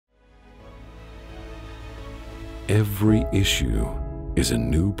Every issue is a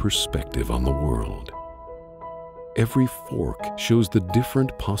new perspective on the world. Every fork shows the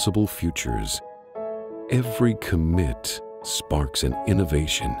different possible futures. Every commit sparks an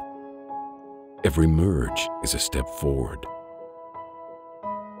innovation. Every merge is a step forward.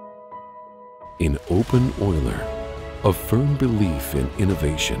 In openEuler, a firm belief in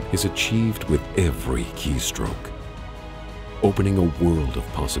innovation is achieved with every keystroke, opening a world of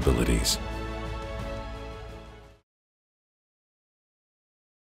possibilities.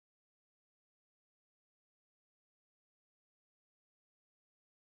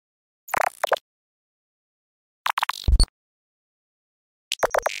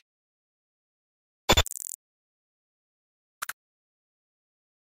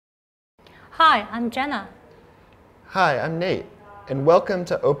 Hi, I'm Jenna. Hi, I'm Nate, and welcome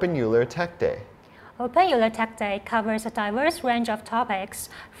to openEuler Tech Day. openEuler Tech Day covers a diverse range of topics,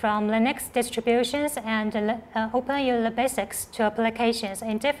 from Linux distributions and openEuler basics to applications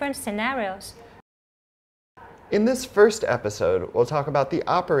in different scenarios. In this first episode, we'll talk about the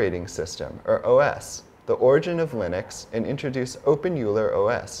operating system, or OS, the origin of Linux, and introduce openEuler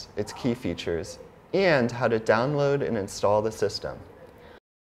OS, its key features, and how to download and install the system.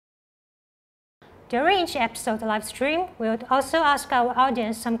 During each episode live stream, we'll also ask our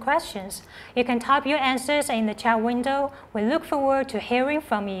audience some questions. You can type your answers in the chat window. We look forward to hearing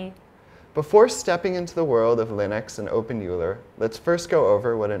from you. Before stepping into the world of Linux and openEuler, let's first go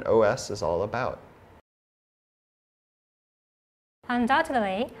over what an OS is all about.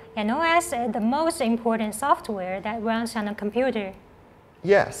 Undoubtedly, an OS is the most important software that runs on a computer.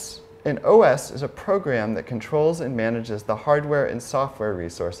 Yes, an OS is a program that controls and manages the hardware and software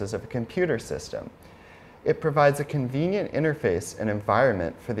resources of a computer system. It provides a convenient interface and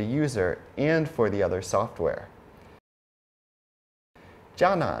environment for the user and for the other software.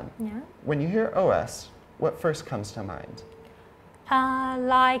 Jianan, when you hear OS, what first comes to mind?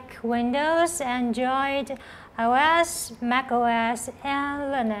 Like Windows, Android, iOS, macOS,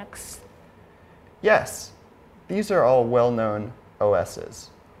 and Linux. Yes, these are all well-known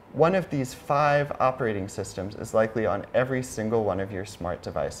OSs. One of these 5 operating systems is likely on every single one of your smart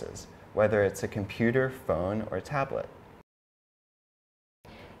devices, whether it's a computer, phone, or tablet.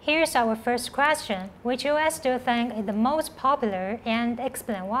 Here's our first question. Which OS do you think is the most popular, and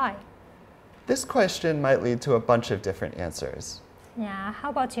explain why? This question might lead to a bunch of different answers. Yeah, how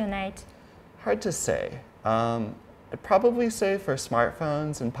about you, Nate? Hard to say. I'd probably say for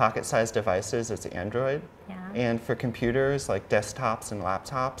smartphones and pocket-sized devices, it's Android. Yeah. And for computers like desktops and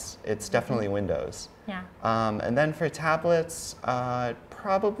laptops, it's definitely Windows. Yeah. And then for tablets, I'd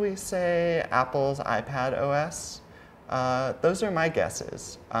probably say Apple's iPad OS. Those are my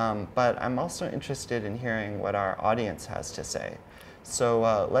guesses. But I'm also interested in hearing what our audience has to say.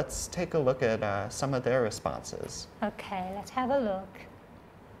 So let's take a look at some of their responses. Okay, let's have a look.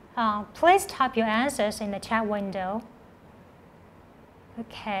 Please type your answers in the chat window.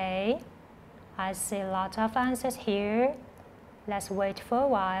 Okay, I see a lot of answers here. Let's wait for a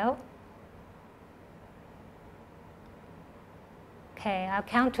while. Okay, I'll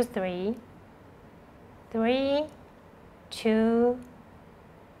count to 3. 3, 2,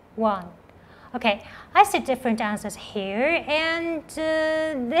 1. Okay, I see different answers here, and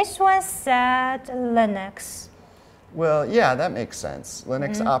this one said Linux. Well, yeah, that makes sense.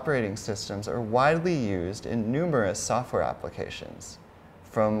 Linux operating systems are widely used in numerous software applications,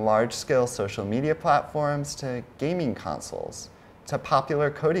 from large-scale social media platforms to gaming consoles, to popular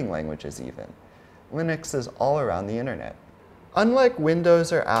coding languages even. Linux is all around the internet. Unlike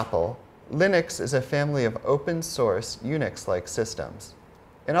Windows or Apple, Linux is a family of open-source Unix-like systems.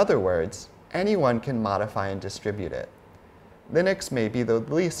 In other words, anyone can modify and distribute it. Linux may be the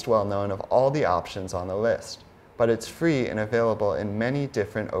least well-known of all the options on the list, but it's free and available in many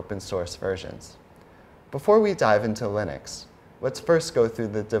different open-source versions. Before we dive into Linux, let's first go through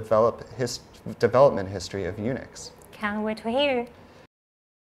the development history of Unix. Can't wait to hear.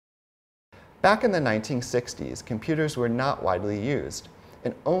 Back in the 1960s, computers were not widely used,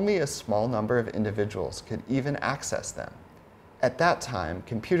 and only a small number of individuals could even access them. At that time,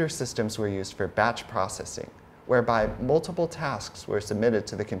 computer systems were used for batch processing, whereby multiple tasks were submitted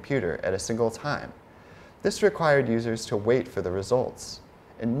to the computer at a single time. This required users to wait for the results,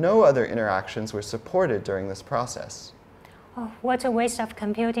 and no other interactions were supported during this process. Oh, what a waste of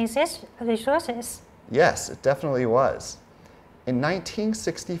computing resources. Yes, it definitely was. In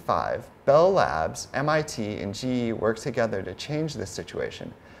 1965, Bell Labs, MIT, and GE worked together to change this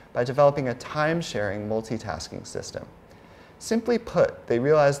situation by developing a time-sharing multitasking system. Simply put, they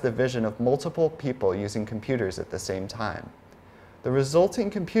realized the vision of multiple people using computers at the same time. The resulting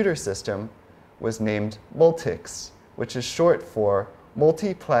computer system was named Multics, which is short for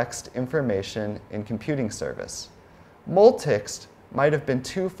Multiplexed Information in Computing Service. Multics might have been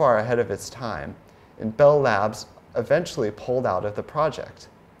too far ahead of its time, and Bell Labs eventually pulled out of the project.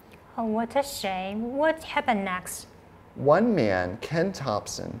 Oh, what a shame. What happened next? One man, Ken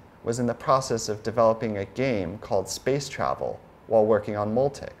Thompson, was in the process of developing a game called Space Travel while working on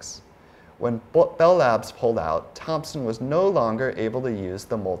Multics. When Bell Labs pulled out, Thompson was no longer able to use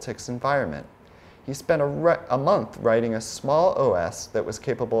the Multics environment. He spent a month writing a small OS that was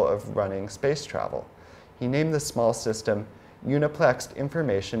capable of running space travel. He named the small system Uniplexed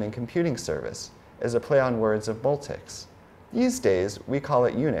Information and Computing Service as a play on words of Multics. These days, we call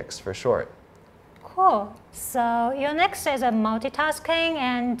it Unix for short. Cool. So Unix is a multitasking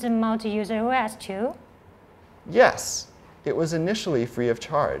and multi-user OS too? Yes, it was initially free of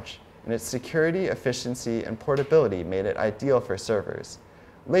charge, and its security, efficiency, and portability made it ideal for servers.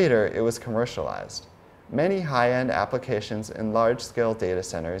 Later, it was commercialized. Many high-end applications in large-scale data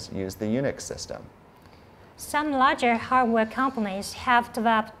centers use the Unix system. Some larger hardware companies have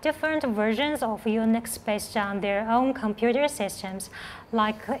developed different versions of Unix based on their own computer systems,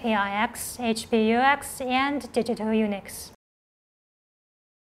 like AIX, HPUX, and Digital Unix.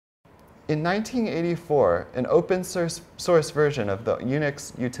 In 1984, an open source version of the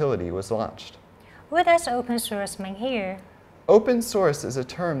Unix utility was launched. What does open source mean here? Open source is a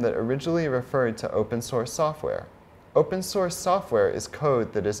term that originally referred to open source software. Open source software is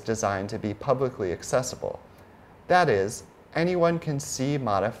code that is designed to be publicly accessible. That is, anyone can see,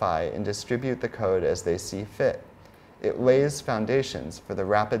 modify, and distribute the code as they see fit. It lays foundations for the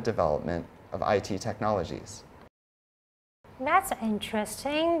rapid development of IT technologies. That's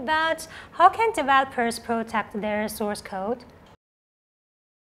interesting, but how can developers protect their source code?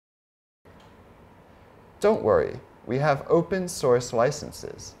 Don't worry, we have open source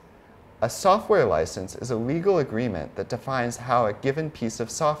licenses. A software license is a legal agreement that defines how a given piece of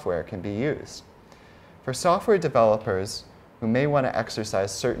software can be used. For software developers who may want to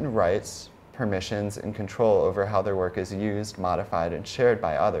exercise certain rights, permissions, and control over how their work is used, modified, and shared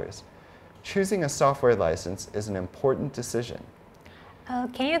by others, choosing a software license is an important decision.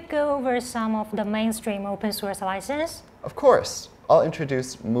 Can you go over some of the mainstream open source licenses? Of course, I'll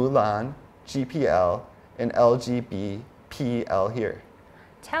introduce Mulan, GPL, and LGBPL here.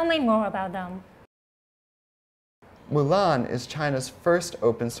 Tell me more about them. Mulan is China's first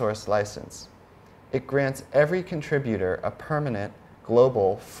open source license. It grants every contributor a permanent,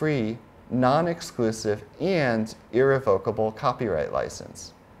 global, free, non-exclusive, and irrevocable copyright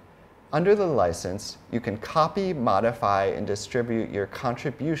license. Under the license, you can copy, modify, and distribute your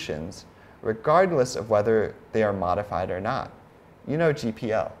contributions regardless of whether they are modified or not. You know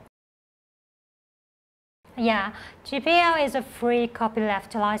GPL. Yeah, GPL is a free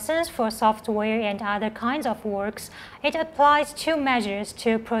copyleft license for software and other kinds of works. It applies two measures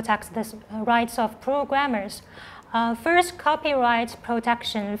to protect the rights of programmers. First, copyright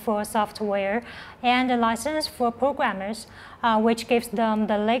protection for software and a license for programmers, which gives them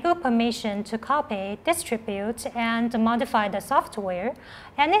the legal permission to copy, distribute, and modify the software.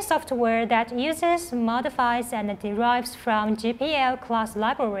 Any software that uses, modifies, and derives from GPL class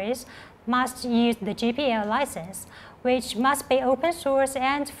libraries must use the GPL license, which must be open source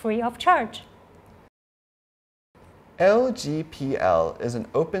and free of charge. LGPL is an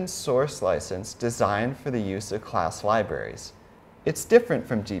open source license designed for the use of class libraries. It's different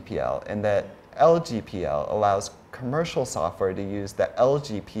from GPL in that LGPL allows commercial software to use the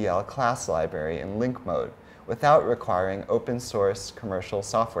LGPL class library in link mode without requiring open source commercial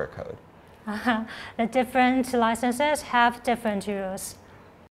software code. The different licenses have different rules.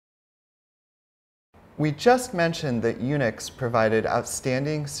 We just mentioned that Unix provided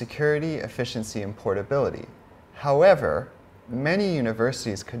outstanding security, efficiency, and portability. However, many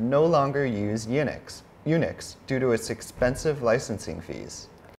universities could no longer use Unix due to its expensive licensing fees.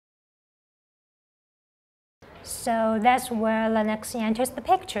 So that's where Linux enters the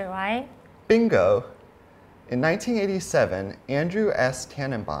picture, right? Bingo! In 1987, Andrew S.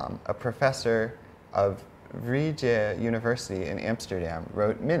 Tannenbaum, a professor of Vrije University in Amsterdam,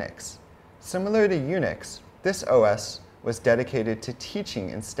 wrote Minix. Similar to Unix, this OS was dedicated to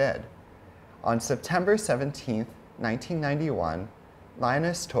teaching instead. On September 17, 1991,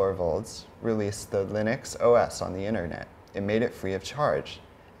 Linus Torvalds released the Linux OS on the internet and made it free of charge.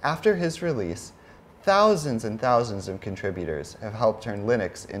 After his release, thousands and thousands of contributors have helped turn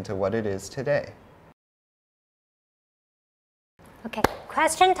Linux into what it is today. Okay,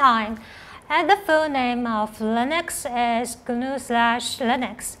 question time. And the full name of Linux is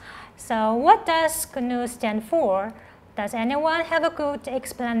GNU/Linux. So what does GNU stand for? Does anyone have a good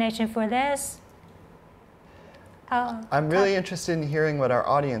explanation for this? I'm really interested in hearing what our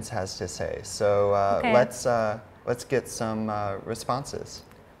audience has to say. So Okay. let's get some responses.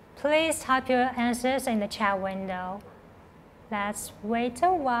 Please type your answers in the chat window. Let's wait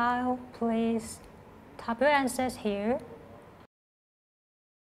a while. Please type your answers here.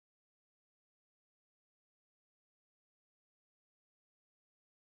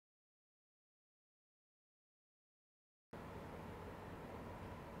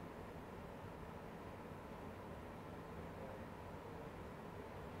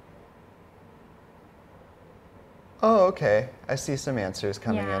 Oh, okay. I see some answers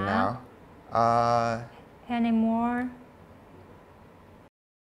coming in Yeah. now. Any more?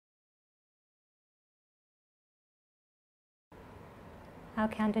 I'll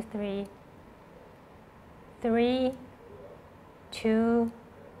count to 3. 3, 2,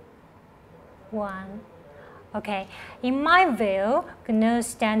 1. Okay, in my view, GNU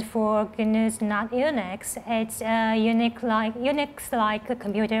stands for GNU's not Unix. It's a Unix-like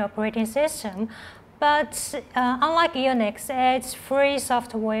computer operating system, but unlike Unix, it's free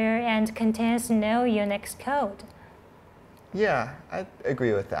software and contains no Unix code. Yeah, I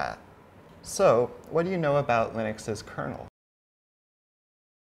agree with that. So, what do you know about Linux's kernel?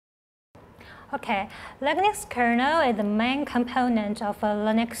 Okay, Linux kernel is the main component of a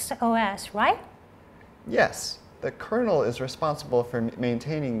Linux OS, right? Yes, the kernel is responsible for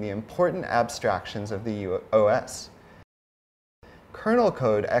maintaining the important abstractions of the OS. Kernel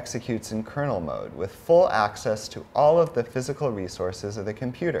code executes in kernel mode with full access to all of the physical resources of the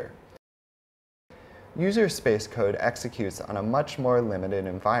computer. User space code executes on a much more limited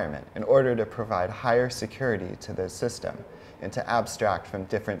environment in order to provide higher security to the system and to abstract from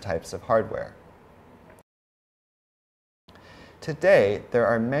different types of hardware. Today, there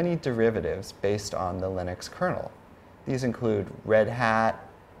are many derivatives based on the Linux kernel. These include Red Hat,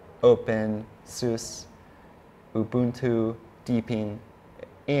 Open, SUSE, Ubuntu, Deepin,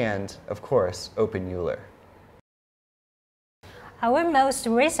 and, of course, openEuler. Our most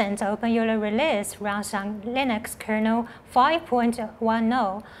recent openEuler release runs on Linux kernel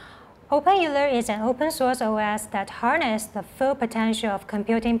 5.10. openEuler is an open source OS that harnesses the full potential of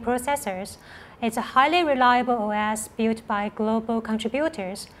computing processors. It's a highly reliable OS built by global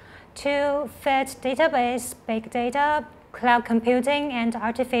contributors to fit database, big data, cloud computing, and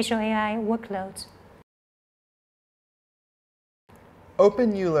artificial AI workloads.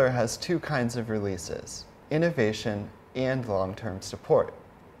 openEuler has two kinds of releases, innovation and long-term support,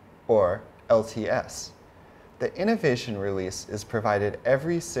 or LTS. The innovation release is provided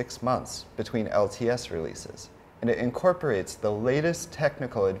every 6 months between LTS releases, and it incorporates the latest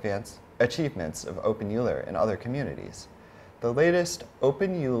technical achievements of openEuler and other communities. The latest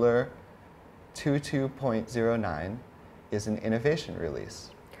openEuler 22.09 is an innovation release.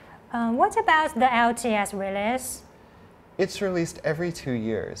 What about the LTS release? It's released every 2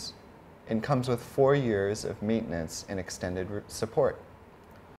 years and comes with 4 years of maintenance and extended support.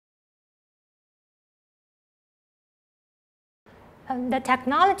 The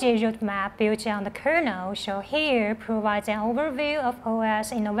technology roadmap built on the kernel shown here provides an overview of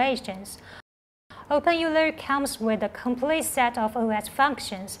OS innovations. openEuler comes with a complete set of OS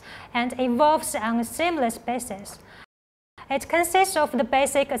functions and evolves on a seamless basis. It consists of the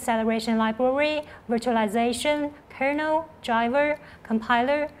basic acceleration library, virtualization, kernel, driver,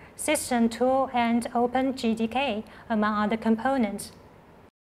 compiler, system tool, and OpenGDK, among other components.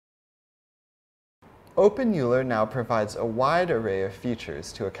 openEuler now provides a wide array of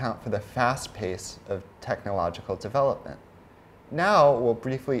features to account for the fast pace of technological development. Now we'll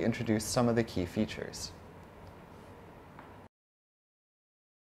briefly introduce some of the key features.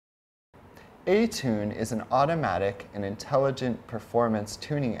 ATune is an automatic and intelligent performance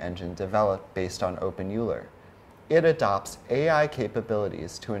tuning engine developed based on openEuler. It adopts AI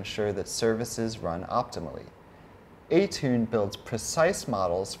capabilities to ensure that services run optimally. ATune builds precise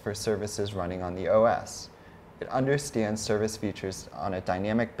models for services running on the OS. It understands service features on a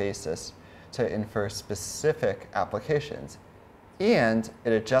dynamic basis to infer specific applications, and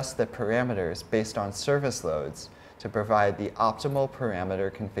it adjusts the parameters based on service loads to provide the optimal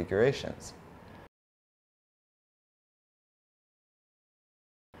parameter configurations.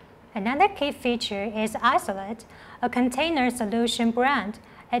 Another key feature is Isolate, a container solution brand.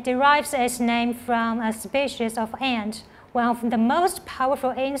 It derives its name from a species of ant, one of the most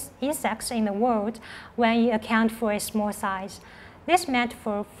powerful insects in the world when you account for its small size. This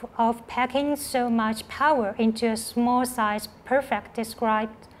metaphor of packing so much power into a small size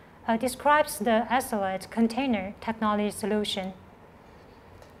describes the Isolate container technology solution.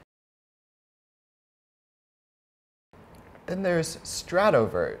 Then there's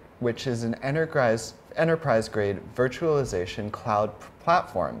Stratovert, which is an enterprise-grade virtualization cloud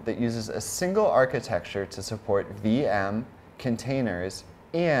platform that uses a single architecture to support VM, containers,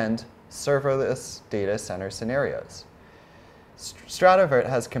 and serverless data center scenarios. Stratovert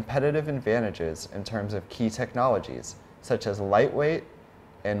has competitive advantages in terms of key technologies, such as lightweight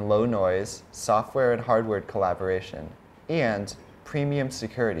and low noise, software and hardware collaboration, and premium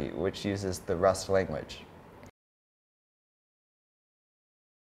security, which uses the Rust language.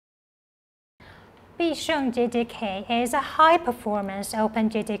 必胜 JDK is a high-performance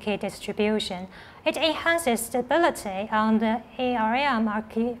OpenJDK distribution. It enhances stability on the ARM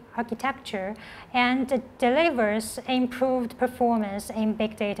architecture and delivers improved performance in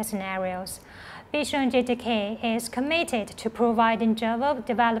big data scenarios. 必胜 JDK is committed to providing Java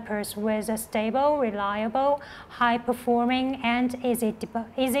developers with a stable, reliable, high-performing, and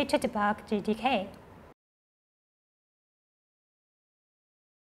easy-to-debug JDK.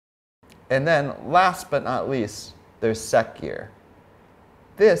 And then, last but not least, there's SecGear.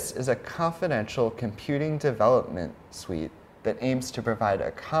 This is a confidential computing development suite that aims to provide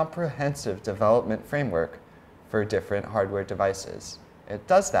a comprehensive development framework for different hardware devices. It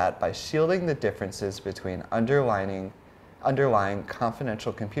does that by shielding the differences between underlying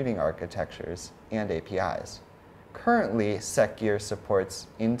confidential computing architectures and APIs. Currently, SecGear supports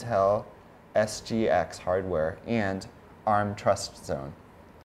Intel SGX hardware and ARM Trust Zone.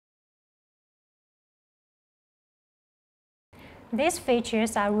 These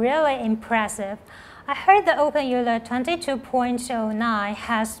features are really impressive. I heard the openEuler 22.09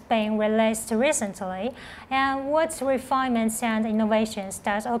 has been released recently, and what refinements and innovations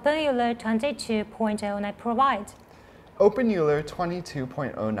does openEuler 22.09 provide? openEuler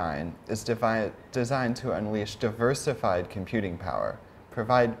 22.09 is designed to unleash diversified computing power,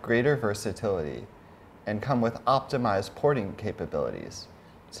 provide greater versatility, and come with optimized porting capabilities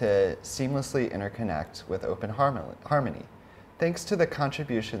to seamlessly interconnect with OpenHarmony. Thanks to the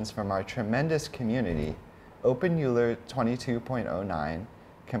contributions from our tremendous community, openEuler 22.09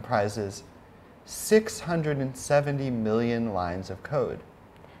 comprises 670 million lines of code.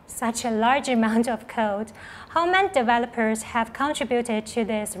 Such a large amount of code. How many developers have contributed to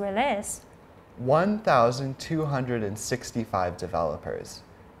this release? 1,265 developers.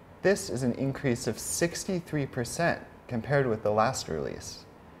 This is an increase of 63% compared with the last release.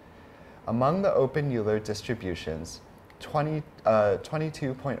 Among the openEuler distributions,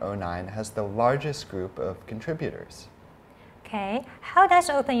 22.09 has the largest group of contributors. Okay, how does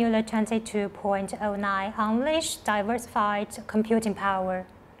openEuler 22.09 unleash diversified computing power?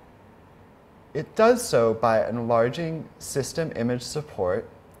 It does so by enlarging system image support,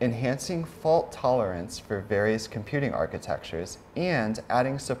 enhancing fault tolerance for various computing architectures, and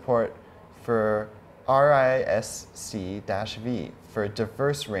adding support for RISC-V for a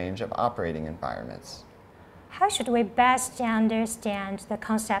diverse range of operating environments. How should we best understand the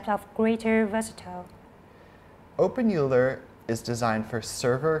concept of greater versatility? openEuler is designed for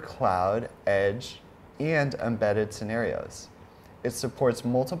server, cloud, edge, and embedded scenarios. It supports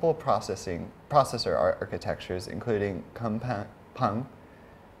multiple processor architectures, including Pung,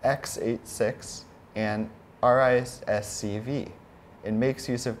 x86, and RISC-V. It makes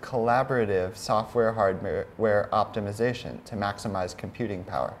use of collaborative software-hardware optimization to maximize computing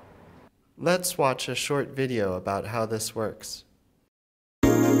power. Let's watch a short video about how this works.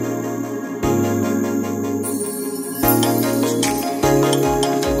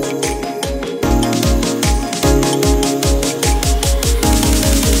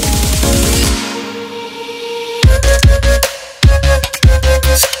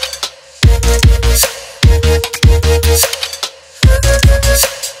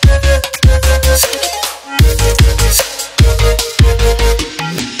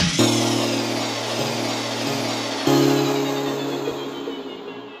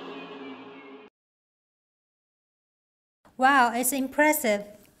 Wow, it's impressive.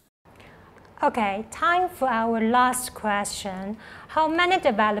 Okay, time for our last question. How many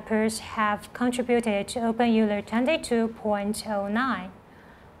developers have contributed to openEuler 22.09?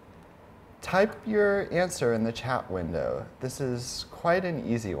 Type your answer in the chat window. This is quite an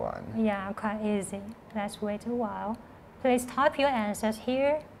easy one. Yeah, quite easy. Let's wait a while. Please type your answers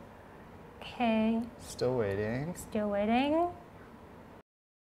here. Okay. Still waiting. Still waiting.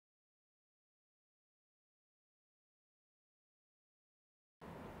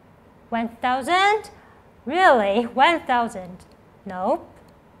 $1,000? Really? 1,000? Nope.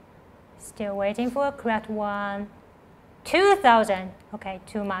 Still waiting for a correct one. 2,000. Okay,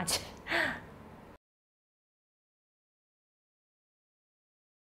 too much.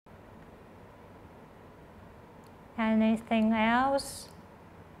 And Anything else?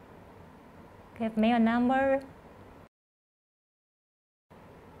 Give me a number.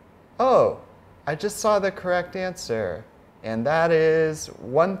 Oh, I just saw the correct answer. And that is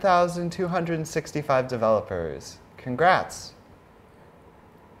 1,265 developers. Congrats.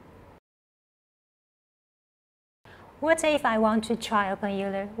 What if I want to try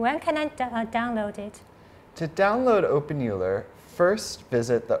openEuler? When can I download it? To download openEuler, first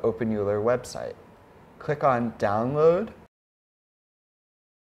visit the openEuler website. Click on Download.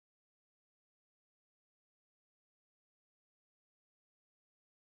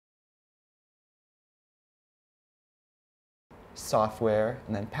 Software,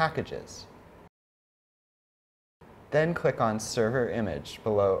 and then Packages. Then click on Server Image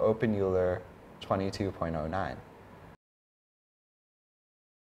below openEuler 22.09.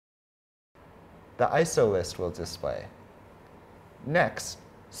 The ISO list will display. Next,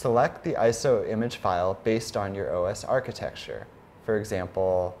 select the ISO image file based on your OS architecture. For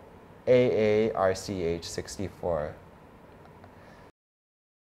example, AARCH64.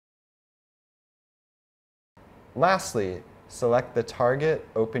 Lastly, select the target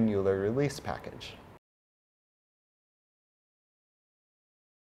openEuler release package.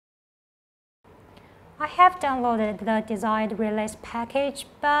 I have downloaded the desired release package,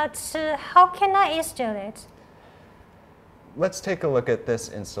 but how can I install it? Let's take a look at this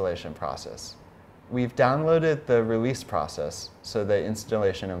installation process. We've downloaded the release process, so the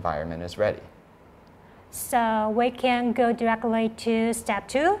installation environment is ready. So we can go directly to step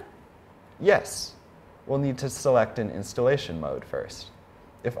 2? Yes. We'll need to select an installation mode first.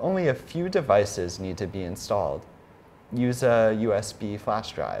 If only a few devices need to be installed, use a USB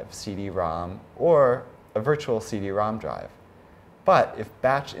flash drive, CD-ROM, or a virtual CD-ROM drive. But if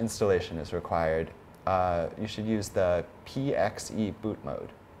batch installation is required, you should use the PXE boot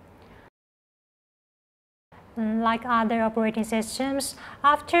mode. Like other operating systems,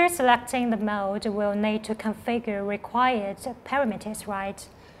 after selecting the mode, we'll need to configure required parameters, right?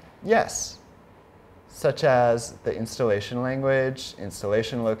 Yes, such as the installation language,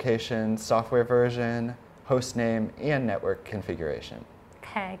 installation location, software version, hostname, and network configuration.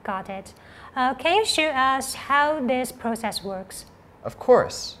 Okay, got it. Can you show us how this process works? Of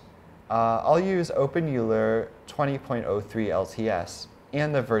course. I'll use openEuler 20.03 LTS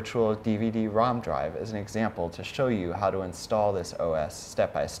and the virtual DVD-ROM drive as an example to show you how to install this OS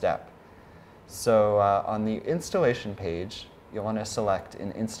step by step. So on the installation page, you'll want to select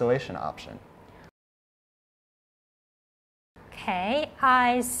an installation option. Okay,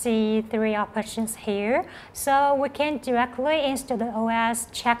 I see 3 options here. So we can directly install the OS,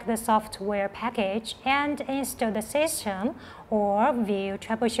 check the software package, and install the system, or view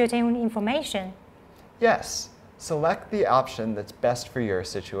troubleshooting information. Yes, select the option that's best for your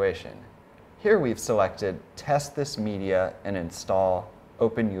situation. Here we've selected Test this media and install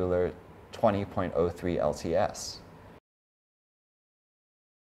openEuler 20.03 LTS.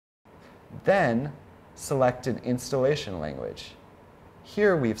 Then, select an installation language.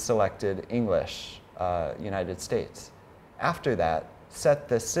 Here we've selected English, United States. After that, set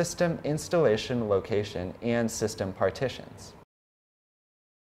the system installation location and system partitions.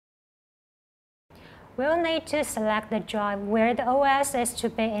 We'll need to select the drive where the OS is to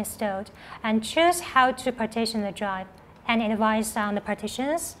be installed and choose how to partition the drive. Any advice on the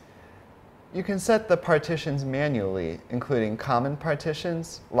partitions? You can set the partitions manually, including common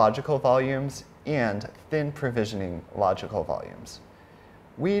partitions, logical volumes, and thin provisioning logical volumes.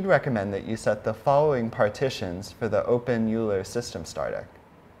 We'd recommend that you set the following partitions for the openEuler system startup.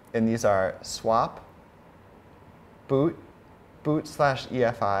 And these are swap, boot,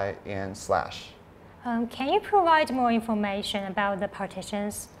 boot/EFI, and slash. Can you provide more information about the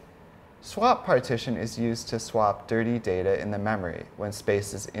partitions? Swap partition is used to swap dirty data in the memory when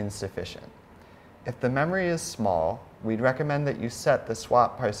space is insufficient. If the memory is small, we'd recommend that you set the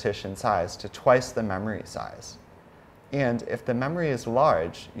swap partition size to twice the memory size. And if the memory is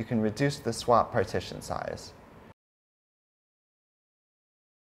large, you can reduce the swap partition size.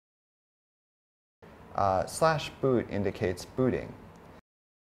 /boot indicates booting.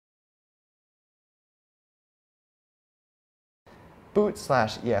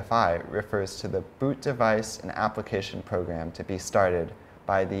 Boot/EFI refers to the boot device and application program to be started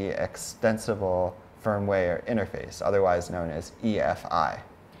by the extensible firmware interface, otherwise known as EFI.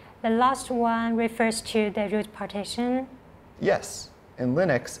 The last one refers to the root partition. Yes, in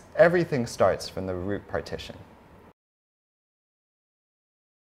Linux, everything starts from the root partition.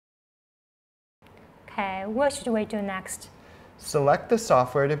 Okay, what should we do next? Select the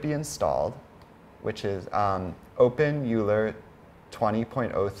software to be installed, which is openEuler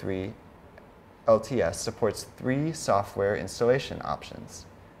 20.03 LTS supports 3 software installation options,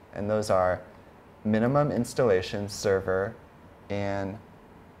 and those are minimum installation server and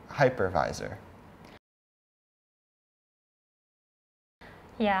hypervisor.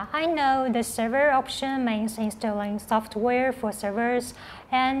 Yeah, I know the server option means installing software for servers,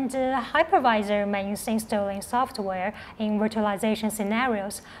 and hypervisor means installing software in virtualization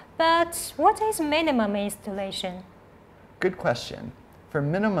scenarios. But what is minimum installation? Good question. For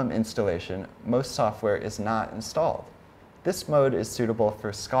minimum installation, most software is not installed. This mode is suitable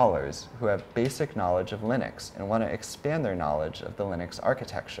for scholars who have basic knowledge of Linux and want to expand their knowledge of the Linux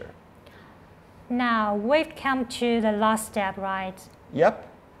architecture. Now, we've come to the last step, right? Yep.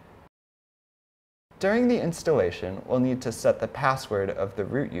 During the installation, we'll need to set the password of the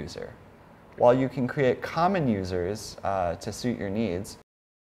root user. While you can create common users to suit your needs,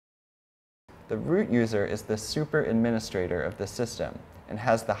 the root user is the super administrator of the system and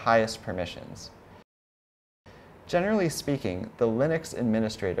has the highest permissions. Generally speaking, the Linux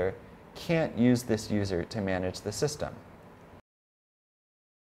administrator can't use this user to manage the system.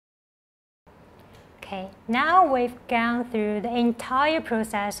 Okay, now we've gone through the entire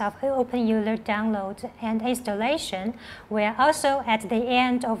process of openEuler download and installation. We're also at the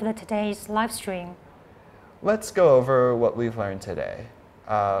end of today's live stream. Let's go over what we've learned today.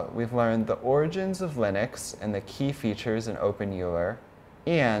 We've learned the origins of Linux and the key features in openEuler,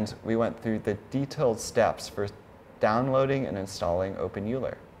 and we went through the detailed steps for downloading and installing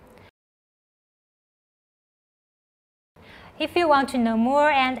openEuler. If you want to know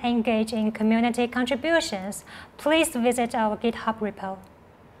more and engage in community contributions, please visit our GitHub repo.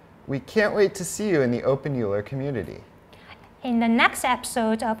 We can't wait to see you in the openEuler community. In the next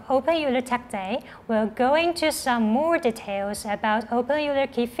episode of openEuler Tech Day, we'll go into some more details about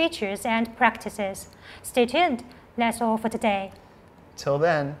openEuler key features and practices. Stay tuned. That's all for today. Till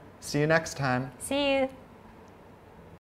then, see you next time. See you.